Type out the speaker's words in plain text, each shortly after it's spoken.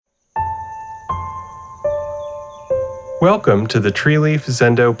Welcome to the Treeleaf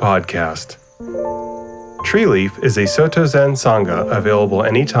Zendo podcast. Treeleaf is a Soto Zen Sangha available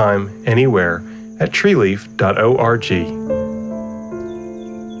anytime, anywhere at treeleaf.org.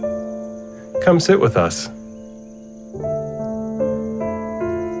 Come sit with us.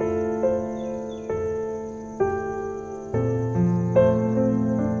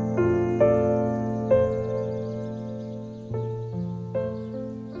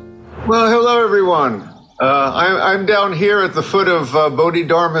 Well, hello everyone. I'm down here at the foot of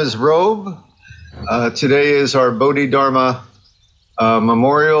Bodhidharma's robe. Today is our Bodhidharma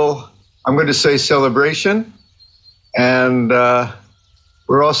memorial, I'm going to say celebration. And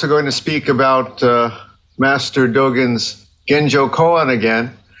we're also going to speak about Master Dogen's Genjo Koan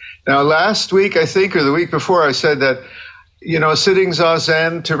again. Now, last week, I think, or the week before, I said that, sitting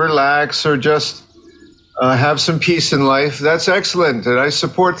Zazen to relax or just have some peace in life, that's excellent, and I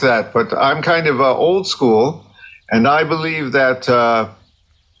support that. But I'm kind of old school, and I believe that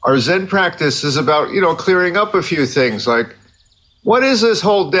our Zen practice is about, clearing up a few things, like, what is this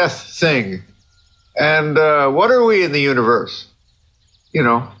whole death thing? And what are we in the universe?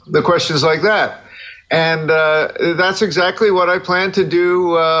 The questions like that. And that's exactly what I plan to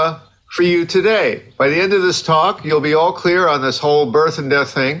do for you today. By the end of this talk, you'll be all clear on this whole birth and death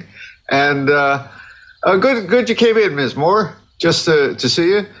thing. And good you came in, Ms. Moore, just to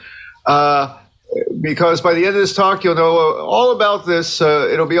see you. Because by the end of this talk, you'll know all about this.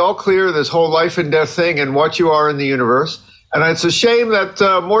 It'll be all clear, this whole life and death thing and what you are in the universe. And it's a shame that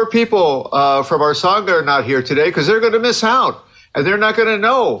more people from our Sangha are not here today, because they're going to miss out. And they're not going to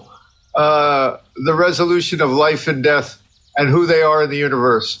know the resolution of life and death and who they are in the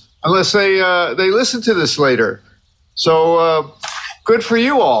universe, unless they listen to this later. So good for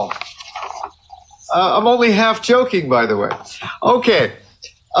you all. I'm only half joking, by the way. Okay.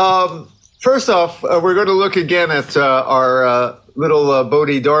 First off, we're going to look again at our little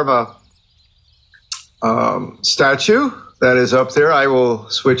Bodhidharma statue that is up there. I will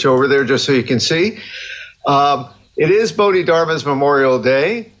switch over there just so you can see. It is Bodhidharma's Memorial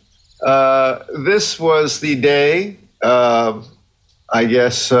Day. This was the day, I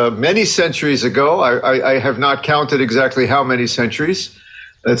guess, many centuries ago. I have not counted exactly how many centuries.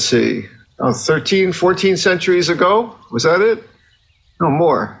 Let's see. 13, 14 centuries ago? Was that it? No,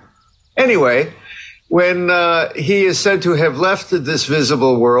 more. Anyway, when he is said to have left this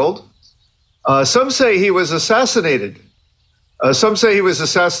visible world, some say he was assassinated. Some say he was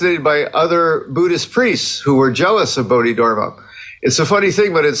assassinated by other Buddhist priests who were jealous of Bodhidharma. It's a funny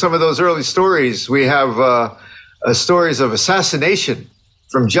thing, but in some of those early stories, we have stories of assassination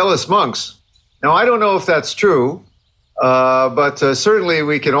from jealous monks. Now, I don't know if that's true, but certainly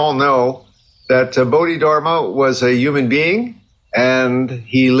we can all know that Bodhidharma was a human being, and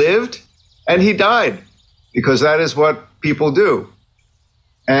he lived and he died, because that is what people do.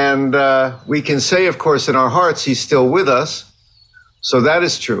 And we can say, of course, in our hearts, he's still with us. So that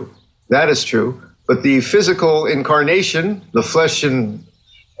is true. That is true. But the physical incarnation, the flesh and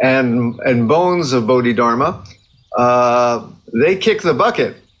bones of Bodhidharma, they kick the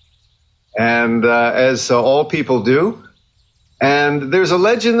bucket, and as all people do. And there's a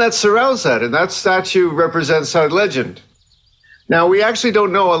legend that surrounds that, and that statue represents that legend. Now, we actually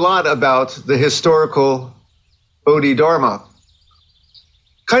don't know a lot about the historical Bodhidharma.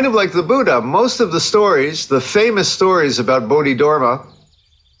 Kind of like the Buddha, most of the stories, the famous stories about Bodhidharma,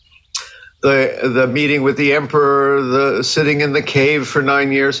 the meeting with the emperor, the sitting in the cave for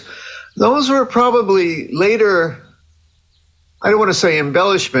 9 years, those were probably later, I don't want to say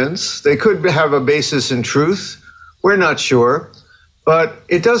embellishments. They could have a basis in truth. We're not sure, but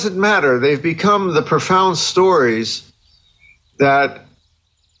it doesn't matter. They've become the profound stories that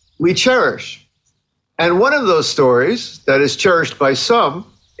we cherish. And one of those stories that is cherished by some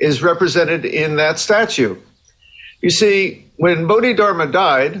is represented in that statue. You see, when Bodhidharma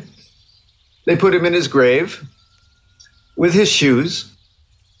died, they put him in his grave with his shoes,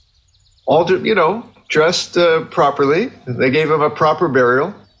 all, dressed properly. They gave him a proper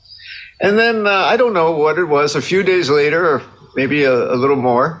burial. And then, I don't know what it was, a few days later, or maybe a little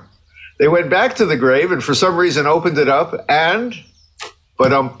more, they went back to the grave and for some reason opened it up and,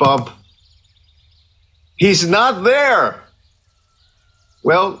 ba-dum-bump, he's not there.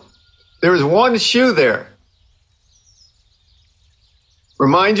 Well, there's one shoe there.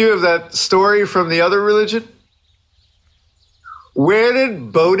 Remind you of that story from the other religion? Where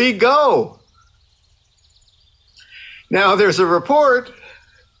did Bodhi go? Now, there's a report,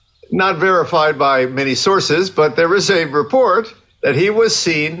 not verified by many sources, but there is a report that he was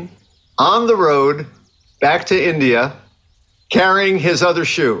seen on the road back to India carrying his other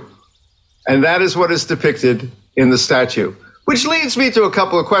shoe. And that is what is depicted in the statue, which leads me to a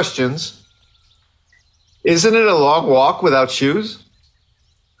couple of questions. Isn't it a long walk without shoes?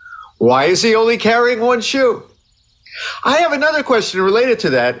 Why is he only carrying one shoe? I have another question related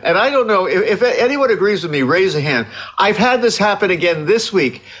to that, and I don't know if anyone agrees with me, raise a hand. I've had this happen again this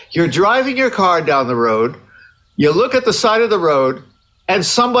week. You're driving your car down the road, you look at the side of the road, and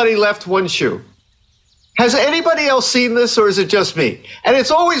somebody left one shoe. Has anybody else seen this, or is it just me? And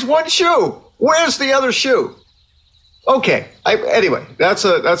it's always one shoe. Where's the other shoe? Okay, anyway, that's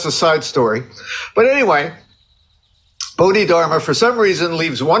a side story. But anyway, Bodhidharma, for some reason,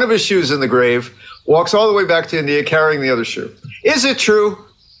 leaves one of his shoes in the grave, walks all the way back to India carrying the other shoe. Is it true?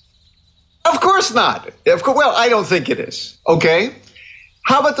 Of course not. Well, I don't think it is. Okay.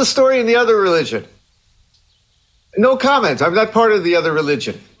 How about the story in the other religion? No comment. I'm not part of the other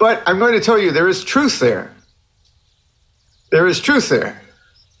religion. But I'm going to tell you there is truth there. There is truth there.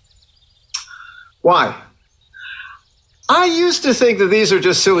 Why? I used to think that these are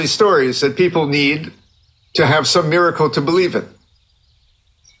just silly stories that people need to have some miracle to believe in.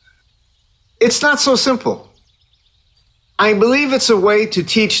 It's not so simple. I believe it's a way to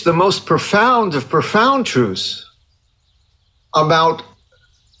teach the most profound of profound truths about,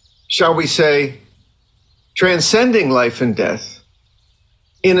 shall we say, transcending life and death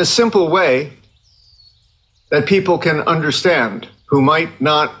in a simple way that people can understand who might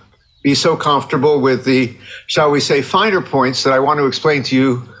not be so comfortable with the, shall we say, finer points that I want to explain to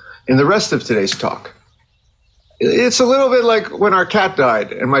you in the rest of today's talk. It's a little bit like when our cat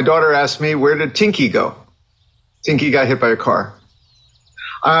died and my daughter asked me, where did Tinky go? Tinky got hit by a car.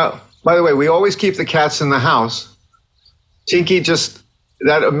 By the way, we always keep the cats in the house. Tinky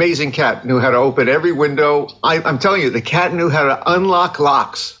that amazing cat knew how to open every window. I'm telling you, the cat knew how to unlock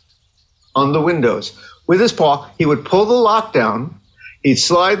locks on the windows. With his paw, he would pull the lock down, he'd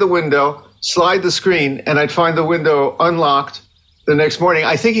slide the window, slide the screen, and I'd find the window unlocked the next morning.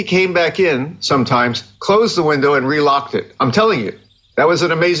 I think he came back in sometimes, closed the window, and relocked it. I'm telling you, that was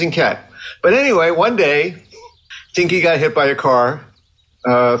an amazing cat. But anyway, one day, Tinky got hit by a car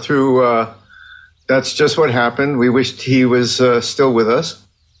that's just what happened. We wished he was still with us.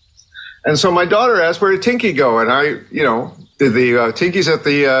 And so my daughter asked, where did Tinky go? And I, Tinky's at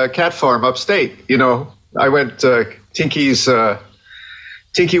the cat farm upstate. I went,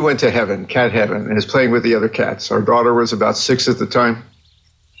 Tinky went to heaven, cat heaven, and is playing with the other cats. Our daughter was about 6 at the time.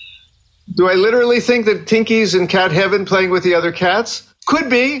 Do I literally think that Tinky's in cat heaven playing with the other cats? Could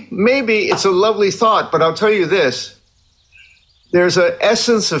be, maybe. It's a lovely thought, but I'll tell you this. There's an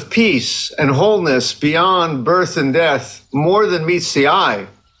essence of peace and wholeness beyond birth and death, more than meets the eye.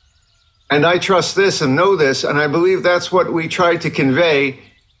 And I trust this and know this, and I believe that's what we try to convey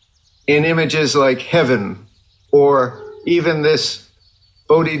in images like heaven, or even this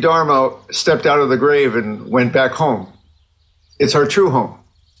Bodhidharma stepped out of the grave and went back home. It's our true home.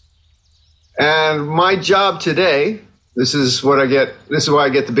 And my job today, this is why I get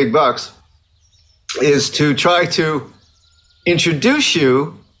the big bucks, is to try to introduce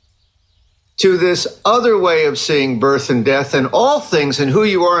you to this other way of seeing birth and death and all things and who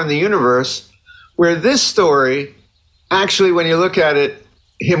you are in the universe, where this story, actually, when you look at it,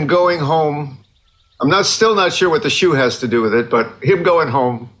 him going home, I'm still not sure what the shoe has to do with it, but him going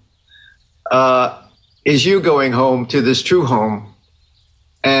home is you going home to this true home.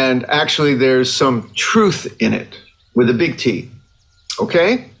 And actually, there's some truth in it with a big T.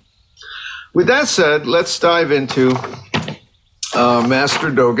 Okay? With that said, let's dive into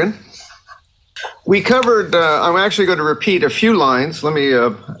Master Dogen. We covered, I'm actually going to repeat a few lines. Let me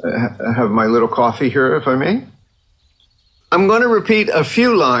have my little coffee here, if I may. I'm going to repeat a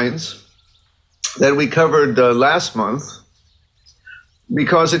few lines that we covered last month,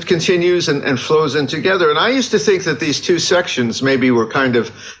 because it continues and flows in together. And I used to think that these two sections maybe were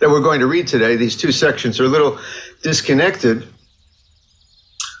that we're going to read today, these two sections are a little disconnected.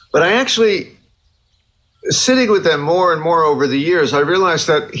 But I actually, sitting with them more and more over the years, I realized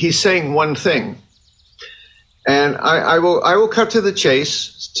that he's saying one thing. And I will cut to the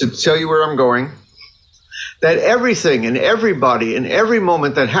chase to tell you where I'm going. That everything and everybody and every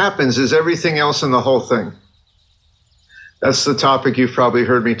moment that happens is everything else in the whole thing. That's the topic you've probably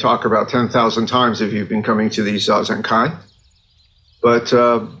heard me talk about 10,000 times if you've been coming to these Zazenkai. But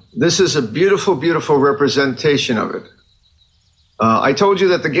this is a beautiful, beautiful representation of it. I told you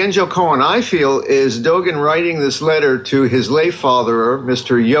that the Genjo Koan, I feel, is Dogen writing this letter to his lay father,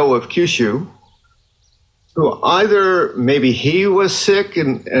 Mr. Yo of Kyushu, who either maybe he was sick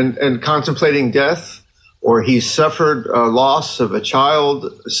and contemplating death, or he suffered a loss of a child,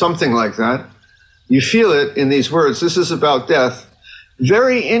 something like that. You feel it in these words. This is about death.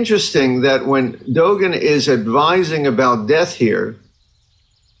 very interesting that when Dogen is advising about death here,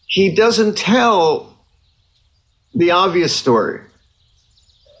 he doesn't tell the obvious story.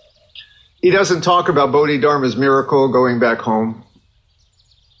 He doesn't talk about Bodhidharma's miracle going back home.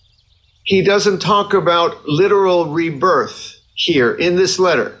 He doesn't talk about literal rebirth here in this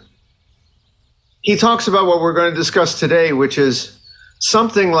letter. He talks about what we're going to discuss today, which is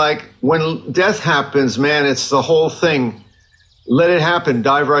something like, when death happens, man, it's the whole thing. Let it happen,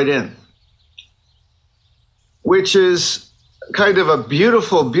 dive right in. Which is kind of a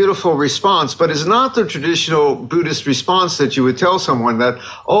beautiful, beautiful response, but is not the traditional Buddhist response that you would tell someone that,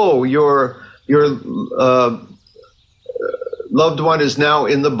 oh, your loved one is now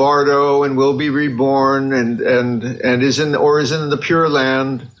in the bardo and will be reborn and is in the Pure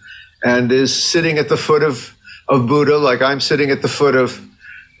Land and is sitting at the foot of Buddha, like I'm sitting at the foot of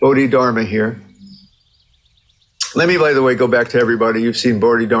Bodhidharma here. Let me, by the way, go back to everybody. You've seen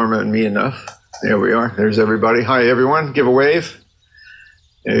Bodhidharma and me enough. There we are. There's everybody. Hi, everyone. Give a wave.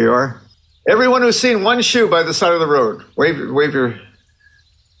 There you are. Everyone who's seen one shoe by the side of the road, wave your...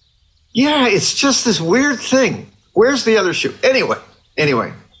 Yeah, it's just this weird thing. Where's the other shoe?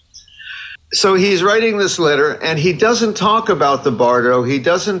 Anyway. So he's writing this letter, and he doesn't talk about the bardo. He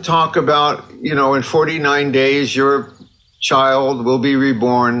doesn't talk about, in 49 days, your child will be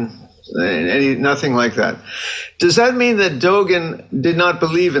reborn. Nothing like that. Does that mean that Dogen did not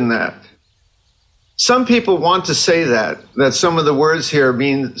believe in that? Some people want to say that some of the words here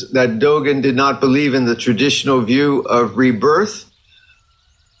mean that Dogen did not believe in the traditional view of rebirth.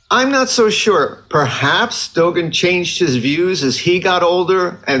 I'm not so sure. Perhaps Dogen changed his views as he got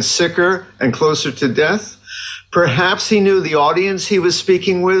older and sicker and closer to death. Perhaps he knew the audience he was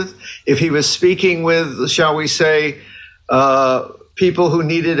speaking with. If he was speaking with, shall we say, people who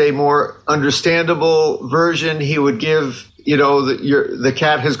needed a more understandable version, he would give, the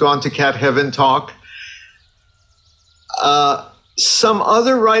cat has gone to cat heaven talk. Some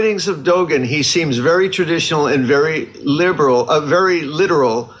other writings of Dogen, he seems very traditional and very liberal, very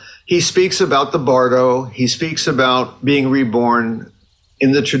literal. He speaks about the bardo. He speaks about being reborn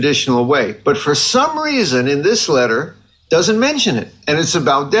in the traditional way. But for some reason in this letter, doesn't mention it. And it's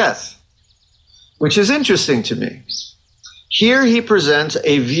about death, which is interesting to me. Here he presents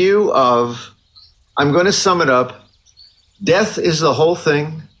a view of, I'm going to sum it up, death is the whole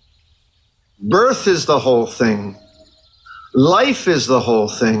thing. Birth is the whole thing. Life is the whole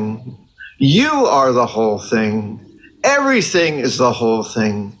thing. You are the whole thing. Everything is the whole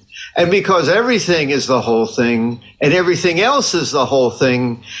thing. And because everything is the whole thing, and everything else is the whole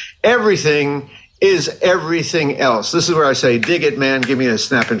thing, everything is everything else. This is where I say, dig it, man. Give me a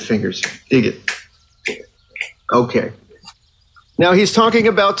snapping fingers. Dig it. Okay. Now he's talking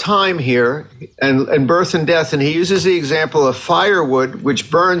about time here and birth and death, and he uses the example of firewood, which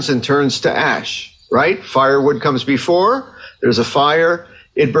burns and turns to ash, right? Firewood comes before. There's a fire,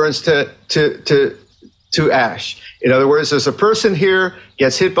 it burns to ash. In other words, there's a person here,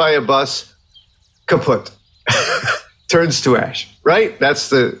 gets hit by a bus, kaput, turns to ash, right?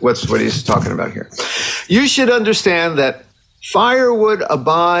 That's what he's talking about here. You should understand that firewood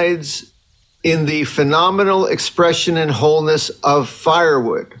abides in the phenomenal expression and wholeness of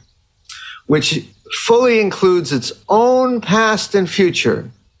firewood, which fully includes its own past and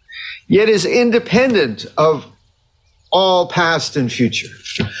future, yet is independent of all past and future.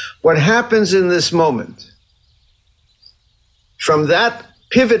 What happens in this moment, from that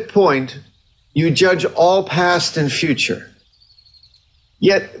pivot point, you judge all past and future.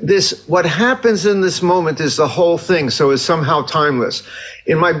 Yet what happens in this moment is the whole thing, so is somehow timeless.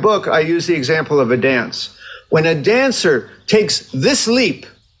 In my book, I use the example of a dance. When a dancer takes this leap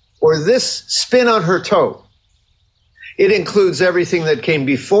or this spin on her toe, it includes everything that came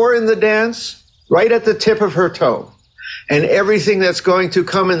before in the dance, right at the tip of her toe. And everything that's going to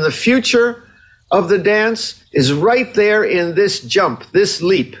come in the future of the dance is right there in this jump, this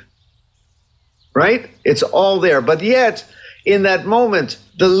leap, right? It's all there. But yet, in that moment,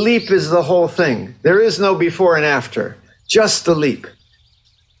 the leap is the whole thing. There is no before and after, just the leap.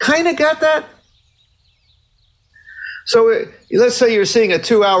 Kind of got that? So let's say you're seeing a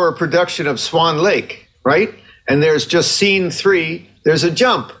 2-hour production of Swan Lake, right? And there's just scene 3, there's a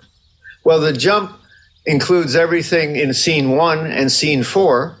jump. Well, the jump includes everything in scene 1 and scene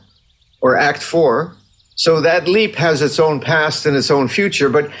 4, or act 4. So that leap has its own past and its own future,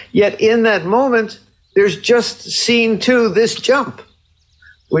 but yet in that moment, there's just scene 2, this jump,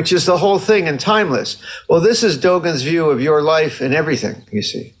 which is the whole thing and timeless. Well, this is Dogen's view of your life and everything, you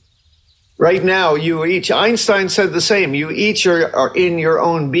see. Right now, you each, Einstein said the same, you each are in your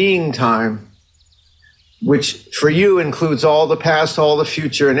own being time. which for you includes all the past, all the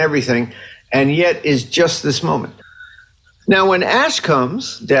future, and everything, and yet is just this moment. Now, when ash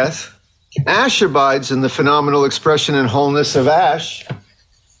comes, death, ash abides in the phenomenal expression and wholeness of ash,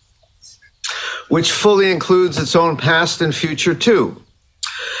 which fully includes its own past and future too.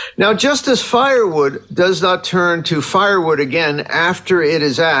 Now, just as firewood does not turn to firewood again after it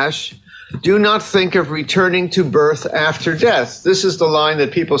is ash, do not think of returning to birth after death. This is the line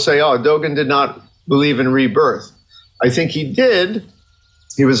that people say, oh, Dogen did not believe in rebirth. I think he did.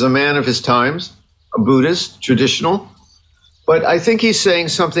 He was a man of his times, a Buddhist, traditional. But I think he's saying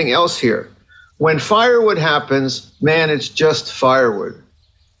something else here. When firewood happens, man, it's just firewood.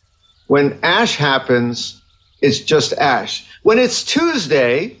 When ash happens, it's just ash. When it's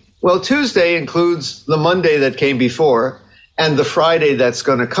Tuesday, well, Tuesday includes the Monday that came before and the Friday that's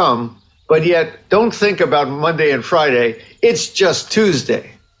going to come. But yet, don't think about Monday and Friday. It's just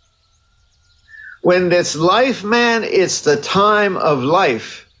Tuesday. When it's life, man, it's the time of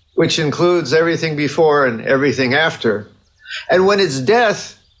life, which includes everything before and everything after. And when it's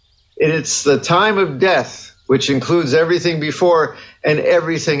death, it's the time of death, which includes everything before and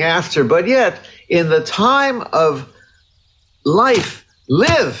everything after. But yet, in the time of life,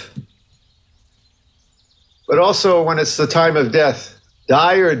 live. But also when it's the time of death,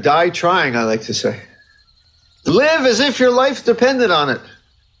 die or die trying, I like to say. Live as if your life depended on it.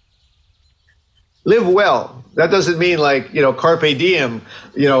 Live well. That doesn't mean like, carpe diem,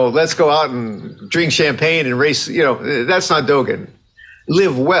 let's go out and drink champagne and race, that's not Dogen.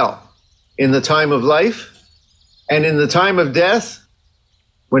 Live well in the time of life and in the time of death.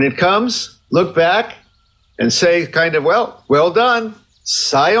 When it comes, look back and say kind of, well done,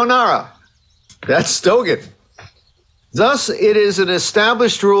 sayonara. That's Dogen. Thus, it is an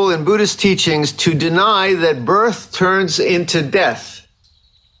established rule in Buddhist teachings to deny that birth turns into death.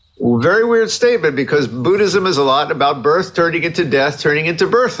 Very weird statement, because Buddhism is a lot about birth turning into death, turning into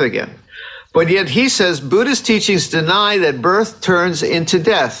birth again. But yet he says Buddhist teachings deny that birth turns into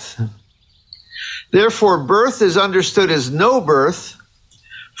death. Therefore, birth is understood as no birth,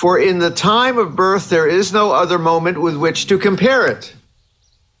 for in the time of birth there is no other moment with which to compare it.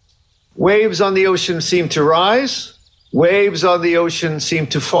 Waves on the ocean seem to rise, waves on the ocean seem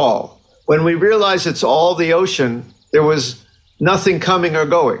to fall. When we realize it's all the ocean, there was nothing coming or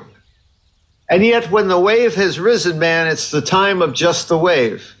going. And yet when the wave has risen, man, it's the time of just the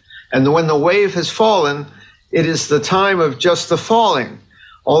wave. And when the wave has fallen, it is the time of just the falling.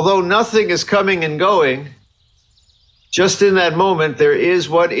 Although nothing is coming and going, just in that moment, there is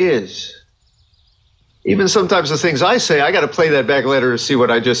what is. Even sometimes the things I say, I got to play that back later to see what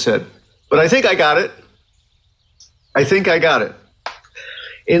I just said. But I think I got it. I think I got it.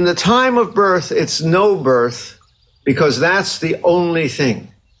 In the time of birth, it's no birth, because that's the only thing.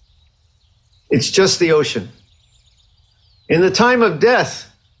 It's just the ocean. In the time of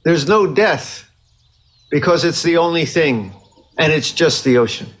death, there's no death, because it's the only thing, and it's just the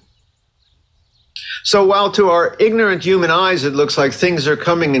ocean. So while to our ignorant human eyes it looks like things are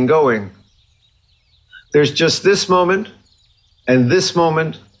coming and going, there's just this moment, and this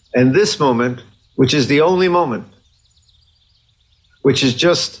moment, and this moment, which is the only moment, which is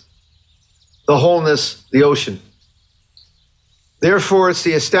just the wholeness, the ocean. Therefore, it's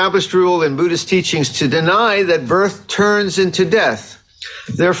the established rule in Buddhist teachings to deny that birth turns into death.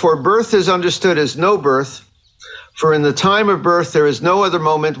 Therefore, birth is understood as no birth, for in the time of birth there is no other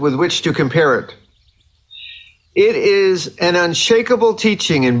moment with which to compare it. It is an unshakable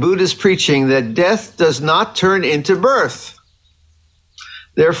teaching in Buddhist preaching that death does not turn into birth.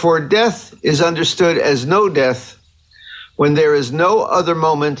 Therefore, death is understood as no death when there is no other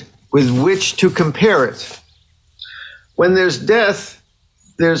moment with which to compare it. When there's death,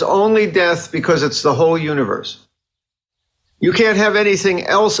 there's only death because it's the whole universe. You can't have anything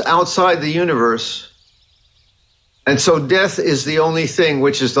else outside the universe. And so death is the only thing,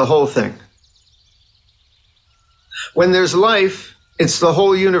 which is the whole thing. When there's life, it's the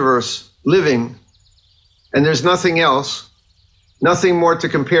whole universe living, and there's nothing else, nothing more to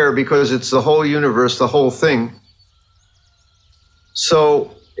compare, because it's the whole universe, the whole thing.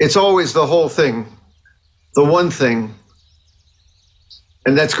 So it's always the whole thing, the one thing.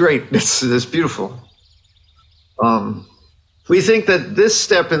 And that's great. That's beautiful. We think that this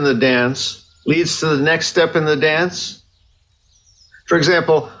step in the dance leads to the next step in the dance. For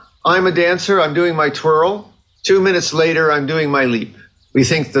example, I'm a dancer, I'm doing my twirl. 2 minutes later, I'm doing my leap. We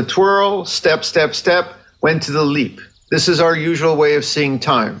think the twirl, step, step, step, went to the leap. This is our usual way of seeing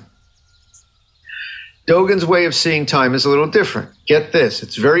time. Dogen's way of seeing time is a little different. Get this,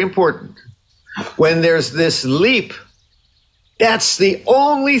 it's very important. When there's this leap, that's the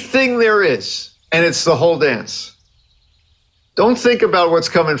only thing there is. and it's the whole dance. Don't think about what's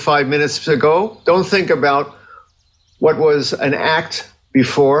coming 5 minutes ago. Don't think about what was an act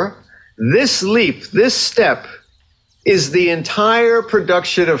before. This leap, this step, is the entire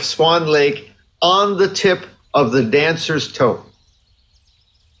production of Swan Lake on the tip of the dancer's toe.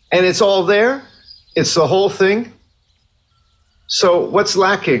 And it's all there. It's the whole thing. So what's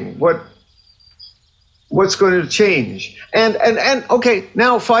lacking? What's going to change? And okay,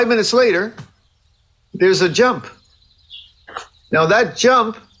 now 5 minutes later, there's a jump. Now that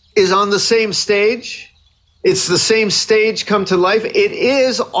jump is on the same stage. It's the same stage come to life. It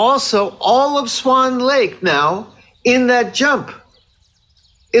is also all of Swan Lake now in that jump.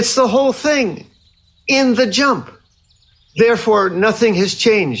 It's the whole thing in the jump. Therefore, nothing has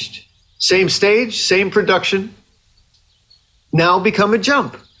changed. Same stage, same production, now become a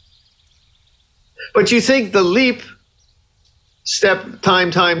jump. But you think the leap, step,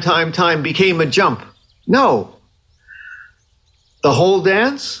 time, became a jump. No. The whole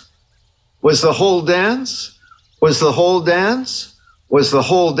dance was the whole dance, was the whole dance, was the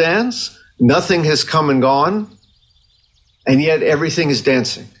whole dance. Nothing has come and gone, and yet everything is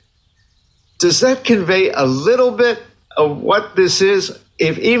dancing. Does that convey a little bit of what this is?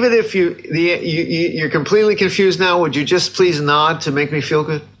 Even if you're completely confused now, would you just please nod to make me feel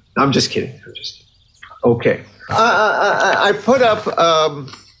good? No, I'm just kidding. Okay. I put up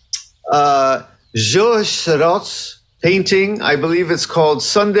Georges Seurat's painting. I believe it's called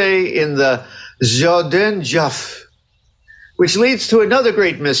Sunday in the Jardin Jaff, which leads to another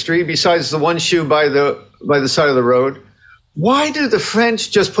great mystery besides the one shoe by the side of the road. Why do the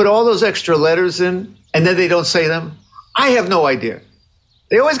French just put all those extra letters in and then they don't say them? I have no idea.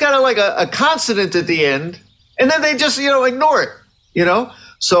 They always got a consonant at the end, and then they just, ignore it,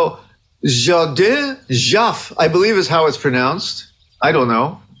 So Jardin Jaff, I believe is how it's pronounced. I don't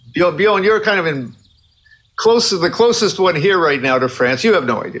know. Bjorn, you're kind of the closest one here right now to France. You have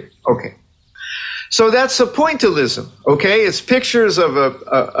no idea. Okay. So that's a pointillism, okay? It's pictures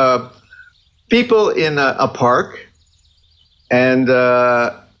of people in a park, and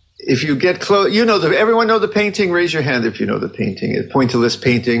if you get close, everyone know the painting? Raise your hand if you know the painting. A pointillist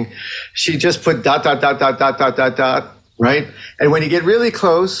painting. She just put ... right? And when you get really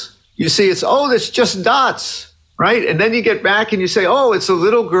close, you see it's just dots, right? And then you get back and you say, oh, it's a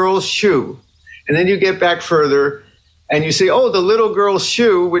little girl's shoe. And then you get back further and you say, oh, the little girl's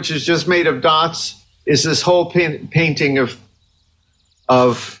shoe, which is just made of dots, is this whole painting of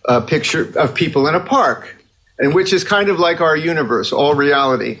a picture of people in a park, and which is kind of like our universe, all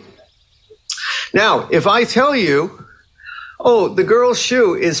reality. Now, if I tell you, oh, the girl's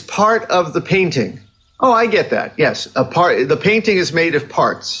shoe is part of the painting. Oh, I get that. Yes, the painting is made of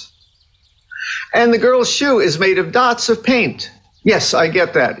parts. And the girl's shoe is made of dots of paint. Yes, I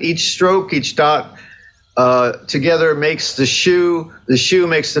get that. Each stroke, each dot together makes the shoe. The shoe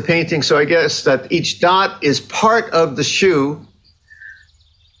makes the painting. So I guess that each dot is part of the shoe,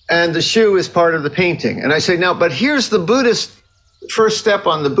 and the shoe is part of the painting. And I say, now, but here's the Buddhist first step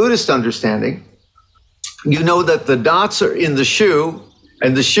on the Buddhist understanding. You know that the dots are in the shoe,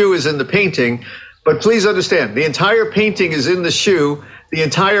 and the shoe is in the painting. But please understand, the entire painting is in the shoe. The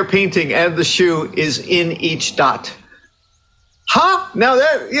entire painting and the shoe is in each dot. Huh? Now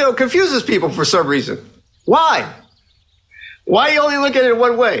that, confuses people for some reason. Why? Why you only look at it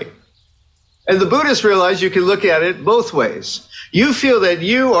one way? And the Buddhists realize you can look at it both ways. You feel that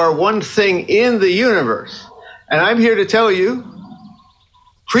you are one thing in the universe. And I'm here to tell you,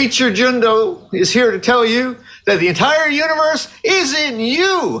 Preacher Jundo is here to tell you that the entire universe is in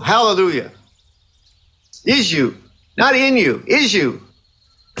you. Hallelujah. Is you. Not in you. Is you.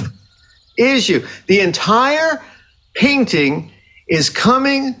 Is you. The entire painting is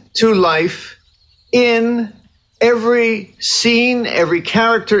coming to life in every scene, every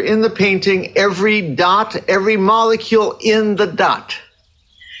character in the painting, every dot, every molecule in the dot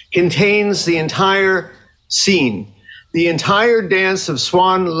contains the entire scene. The entire dance of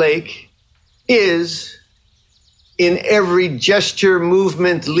Swan Lake is in every gesture,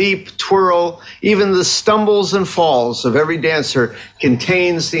 movement, leap, twirl, even the stumbles and falls of every dancer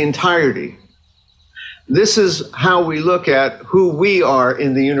contains the entirety. This is how we look at who we are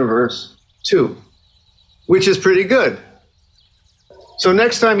in the universe too, which is pretty good. So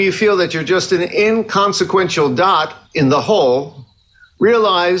next time you feel that you're just an inconsequential dot in the whole,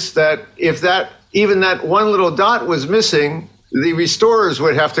 realize that if even that one little dot was missing, the restorers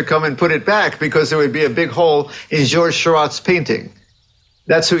would have to come and put it back because there would be a big hole in Georges Seurat's painting.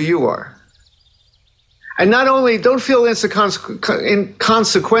 That's who you are. And not only, don't feel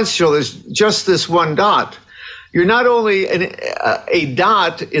inconsequential as just this one dot. You're not only a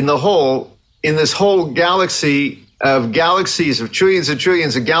dot in the whole, in this whole galaxy of galaxies, of trillions and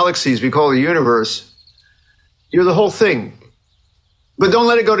trillions of galaxies we call the universe, you're the whole thing. But don't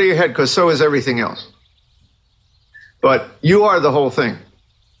let it go to your head, because so is everything else. But you are the whole thing.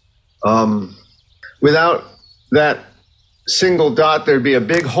 Without that single dot, there'd be a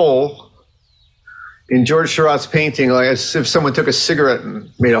big hole. In George Seurat's painting, like as if someone took a cigarette and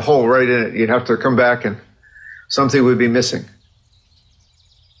made a hole right in it. You'd have to come back and something would be missing.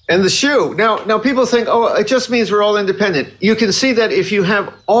 And the shoe. Now people think, oh, it just means we're all independent. You can see that if you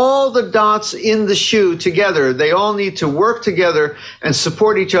have all the dots in the shoe together, they all need to work together and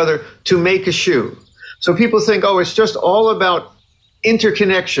support each other to make a shoe. So people think, oh, it's just all about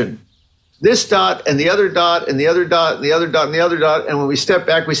interconnection. This dot and the other dot and the other dot and the other dot and the other dot. And when we step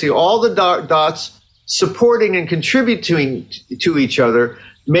back, we see all the dots supporting and contributing to each other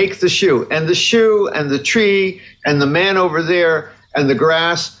make the shoe. And the shoe and the tree and the man over there and the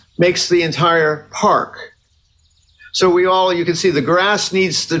grass makes the entire park. So you can see the grass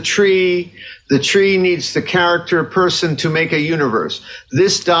needs the tree needs the character person to make a universe.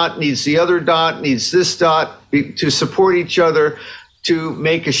 This dot needs the other dot, needs this dot to support each other to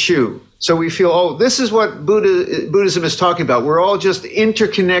make a shoe. So we feel, oh, this is what Buddhism is talking about. We're all just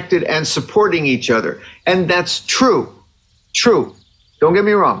interconnected and supporting each other. And that's true. True. Don't get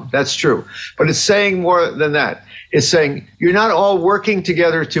me wrong. That's true. But it's saying more than that. It's saying you're not all working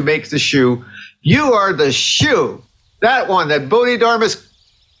together to make the shoe. You are the shoe. That one that Bodhidharma's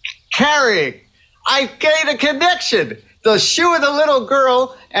carrying. I made a connection. The shoe of the little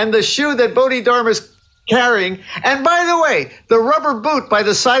girl and the shoe that Bodhidharma's carrying. And by the way, the rubber boot by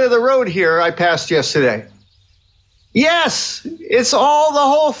the side of the road here I passed yesterday. Yes, it's all the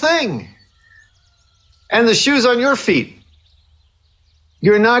whole thing. And the shoes on your feet.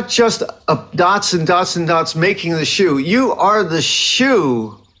 You're not just dots and dots and dots making the shoe. You are the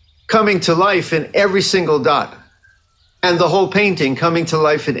shoe coming to life in every single dot. And the whole painting coming to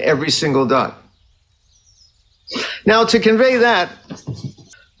life in every single dot. Now, to convey that,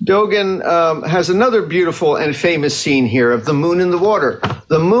 Dogen has another beautiful and famous scene here of the moon in the water.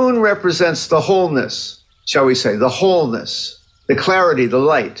 The moon represents the wholeness, shall we say, the wholeness, the clarity, the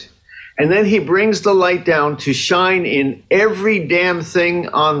light. And then he brings the light down to shine in every damn thing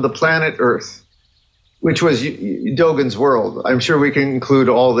on the planet Earth, which was Dogen's world. I'm sure we can include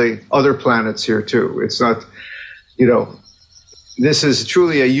all the other planets here too. It's not, this is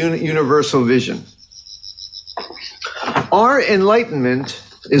truly a universal vision. Our enlightenment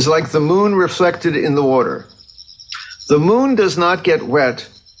is like the moon reflected in the water. The moon does not get wet.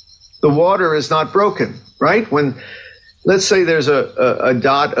 The water is not broken, right? When, let's say there's a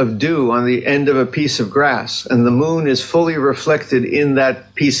dot of dew on the end of a piece of grass and the moon is fully reflected in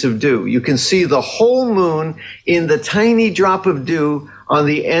that piece of dew. You can see the whole moon in the tiny drop of dew on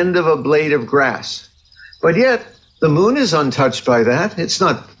the end of a blade of grass. But yet, the moon is untouched by that. It's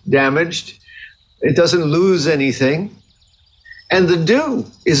not damaged. It doesn't lose anything. And the dew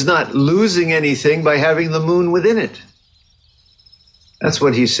is not losing anything by having the moon within it. That's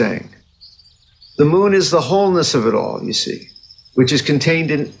what he's saying. The moon is the wholeness of it all, you see, which is contained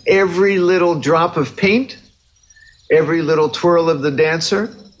in every little drop of paint, every little twirl of the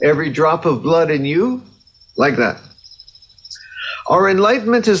dancer, every drop of blood in you, like that. Our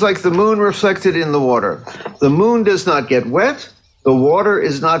enlightenment is like the moon reflected in the water. The moon does not get wet, the water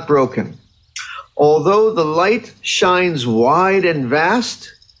is not broken. Although the light shines wide and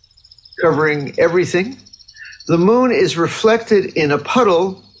vast, covering everything, the moon is reflected in a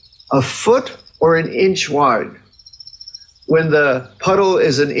puddle a foot or an inch wide. When the puddle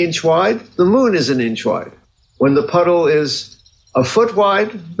is an inch wide, the moon is an inch wide. When the puddle is a foot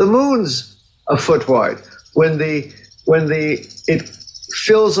wide, the moon's a foot wide. When it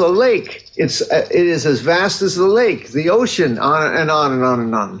fills a lake, it is as vast as the lake, the ocean, on and on and on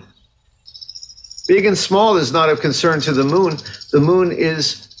and on. Big and small is not of concern to the moon. The moon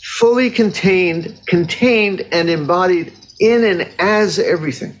is fully contained and embodied in and as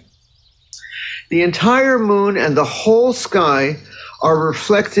everything. The entire moon and the whole sky are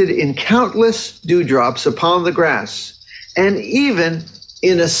reflected in countless dewdrops upon the grass, and even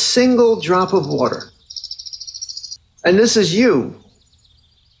in a single drop of water. And this is you.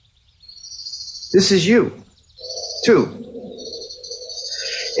 This is you, too.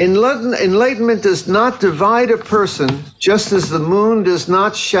 Enlightenment does not divide a person, just as the moon does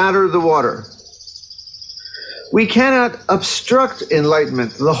not shatter the water. We cannot obstruct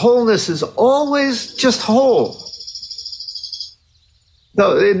enlightenment. The wholeness is always just whole.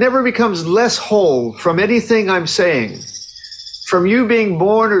 No, it never becomes less whole from anything I'm saying. From you being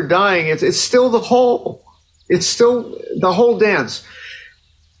born or dying, it's still the whole. It's still the whole dance.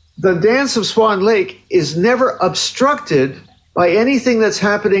 the dance of Swan Lake is never obstructed by anything that's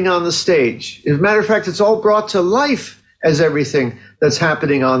happening on the stage. As a matter of fact, it's all brought to life as everything that's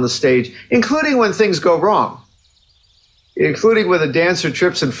happening on the stage, including when things go wrong, including when the dancer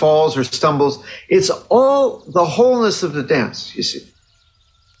trips and falls or stumbles. It's all the wholeness of the dance, you see.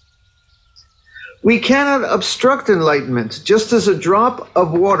 We cannot obstruct enlightenment, just as a drop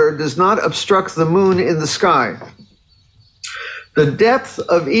of water does not obstruct the moon in the sky. The depth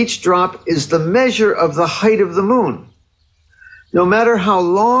of each drop is the measure of the height of the moon. No matter how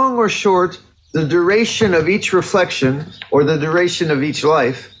long or short the duration of each reflection or the duration of each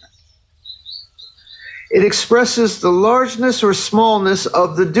life, it expresses the largeness or smallness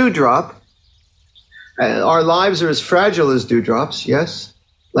of the dewdrop. Our lives are as fragile as dewdrops, yes,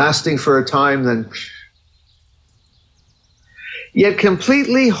 lasting for a time, then yet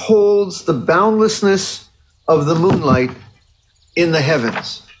completely holds the boundlessness of the moonlight in the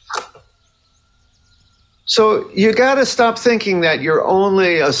heavens. So you got to stop thinking that you're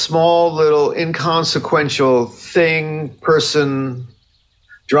only a small little inconsequential thing, person,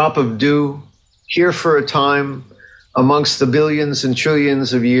 drop of dew, here for a time amongst the billions and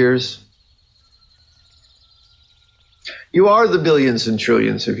trillions of years. You are the billions and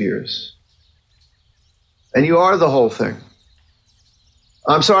trillions of years. And you are the whole thing.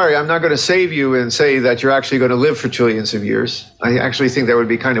 I'm sorry, I'm not going to save you and say that you're actually going to live for trillions of years. I actually think that would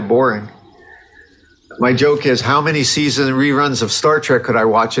be kind of boring. My joke is, how many season reruns of Star Trek could I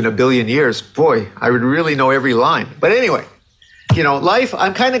watch in a billion years? Boy, I would really know every line. But anyway, you know, life,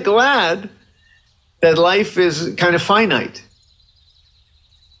 I'm kind of glad that life is kind of finite.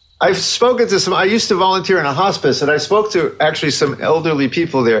 I've spoken to some, I used to volunteer in a hospice, and I spoke to actually some elderly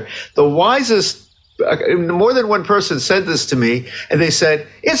people there. The wisest, more than one person said this to me, and they said,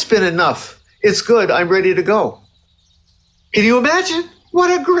 it's been enough. It's good. I'm ready to go. Can you imagine?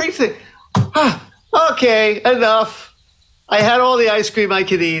 What a great thing. Okay, enough. I had all the ice cream I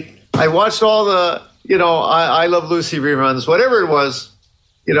could eat. I watched all the, I Love Lucy reruns, whatever it was,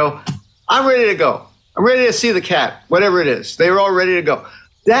 I'm ready to go. I'm ready to see the cat, whatever it is. They were all ready to go.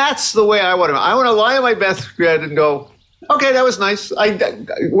 That's the way I want to. I want to lie on my bed and go, okay, that was nice.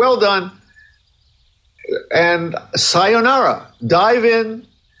 Well done. And sayonara, dive in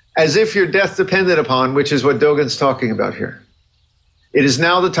as if your death depended upon, which is what Dogen's talking about here. It is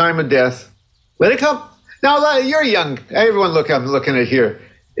now the time of death. Let it come. Now, you're young. Everyone I'm looking at here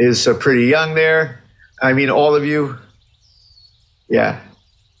is pretty young there. I mean, all of you. Yeah.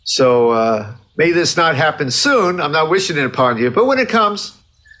 So may this not happen soon. I'm not wishing it upon you. But when it comes,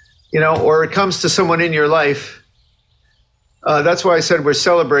 or it comes to someone in your life, that's why I said we're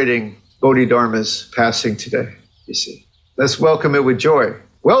celebrating Bodhidharma's passing today, you see. Let's welcome it with joy.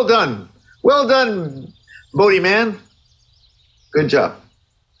 Well done. Well done, Bodhi man. Good job.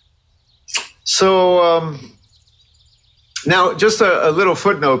 So now, just a little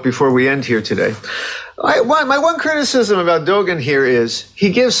footnote before we end here today. My one criticism about Dogen here is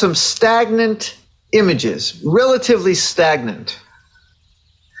he gives some stagnant images, relatively stagnant.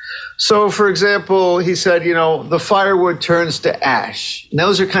 So, for example, he said, the firewood turns to ash. And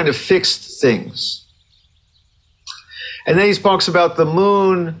those are kind of fixed things. And then he talks about the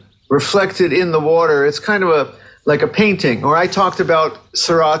moon reflected in the water. It's kind of like a painting. Or I talked about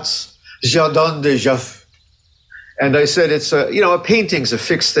Seurat's Jardin de Jeff. And I said it's a painting's a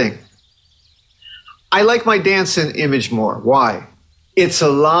fixed thing. I like my dancing image more. Why? It's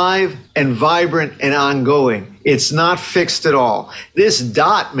alive and vibrant and ongoing. It's not fixed at all. This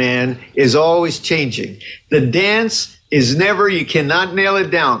dot, man, is always changing. The dance is never, you cannot nail it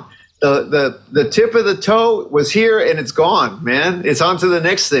down. The tip of the toe was here and it's gone, man. It's on to the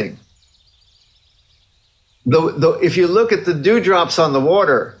next thing. If you look at the dewdrops on the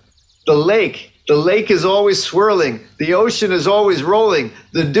water, the lake is always swirling. The ocean is always rolling.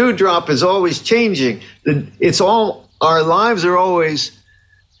 The dewdrop is always changing. Our lives are always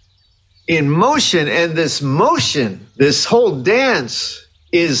in motion, and this motion, this whole dance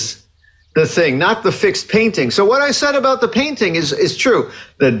is the thing, not the fixed painting. So what I said about the painting is true.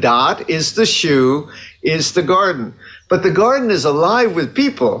 The dot is the shoe, is the garden. But the garden is alive with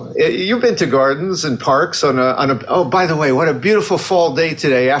people. You've been to gardens and parks oh, by the way, what a beautiful fall day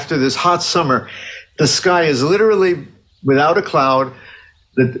today after this hot summer. The sky is literally without a cloud.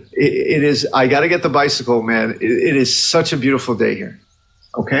 It is, I got to get the bicycle, man. It is such a beautiful day here.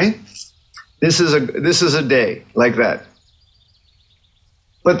 Okay? This is a day like that.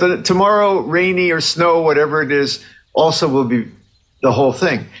 But tomorrow, rainy or snow, whatever it is, also will be the whole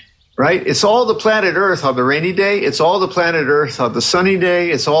thing. Right? It's all the planet Earth on the rainy day. It's all the planet Earth on the sunny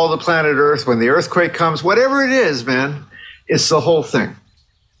day. It's all the planet Earth when the earthquake comes. Whatever it is, man, it's the whole thing.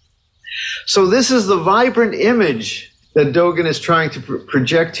 So this is the vibrant image that Dogen is trying to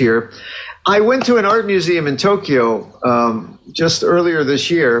project here. I went to an art museum in Tokyo just earlier this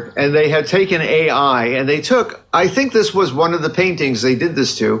year, and they had taken AI, and they took, I think this was one of the paintings they did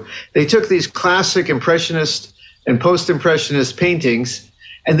this to, they took these classic Impressionist and Post-Impressionist paintings,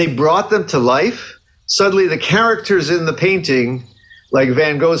 and they brought them to life. Suddenly the characters in the painting, like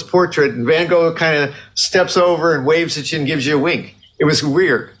Van Gogh's portrait, and Van Gogh kind of steps over and waves at you and gives you a wink. It was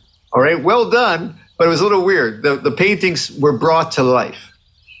weird. All right, well done, but it was a little weird. The paintings were brought to life.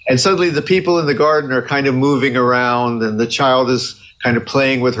 And suddenly the people in the garden are kind of moving around, and the child is kind of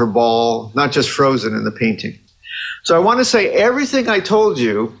playing with her ball, not just frozen in the painting. So I want to say everything I told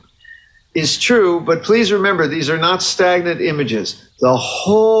you is true, but please remember, these are not stagnant images. The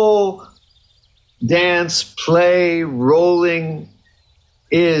whole dance, play, rolling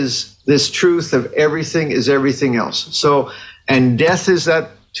is this truth of everything is everything else. So, and death is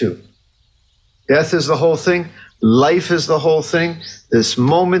that too. Death is the whole thing. Life is the whole thing. This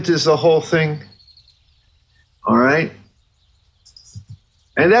moment is the whole thing. All right?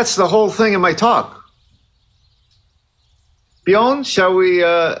 And that's the whole thing in my talk. Bjorn, shall we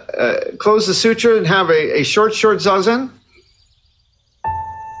close the sutra and have a short zazen?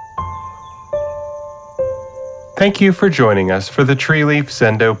 Thank you for joining us for the Tree Leaf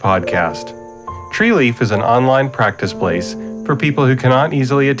Zendo podcast. Tree Leaf is an online practice place for people who cannot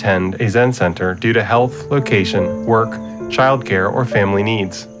easily attend a Zen center due to health, location, work, childcare, or family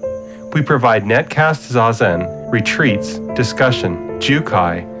needs. We provide netcast zazen, retreats, discussion,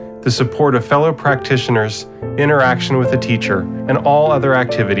 jukai, the support of fellow practitioners, interaction with a teacher, and all other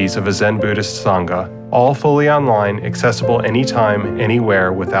activities of a Zen Buddhist Sangha, all fully online, accessible anytime,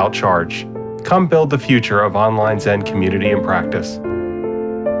 anywhere, without charge. Come build the future of online Zen community and practice.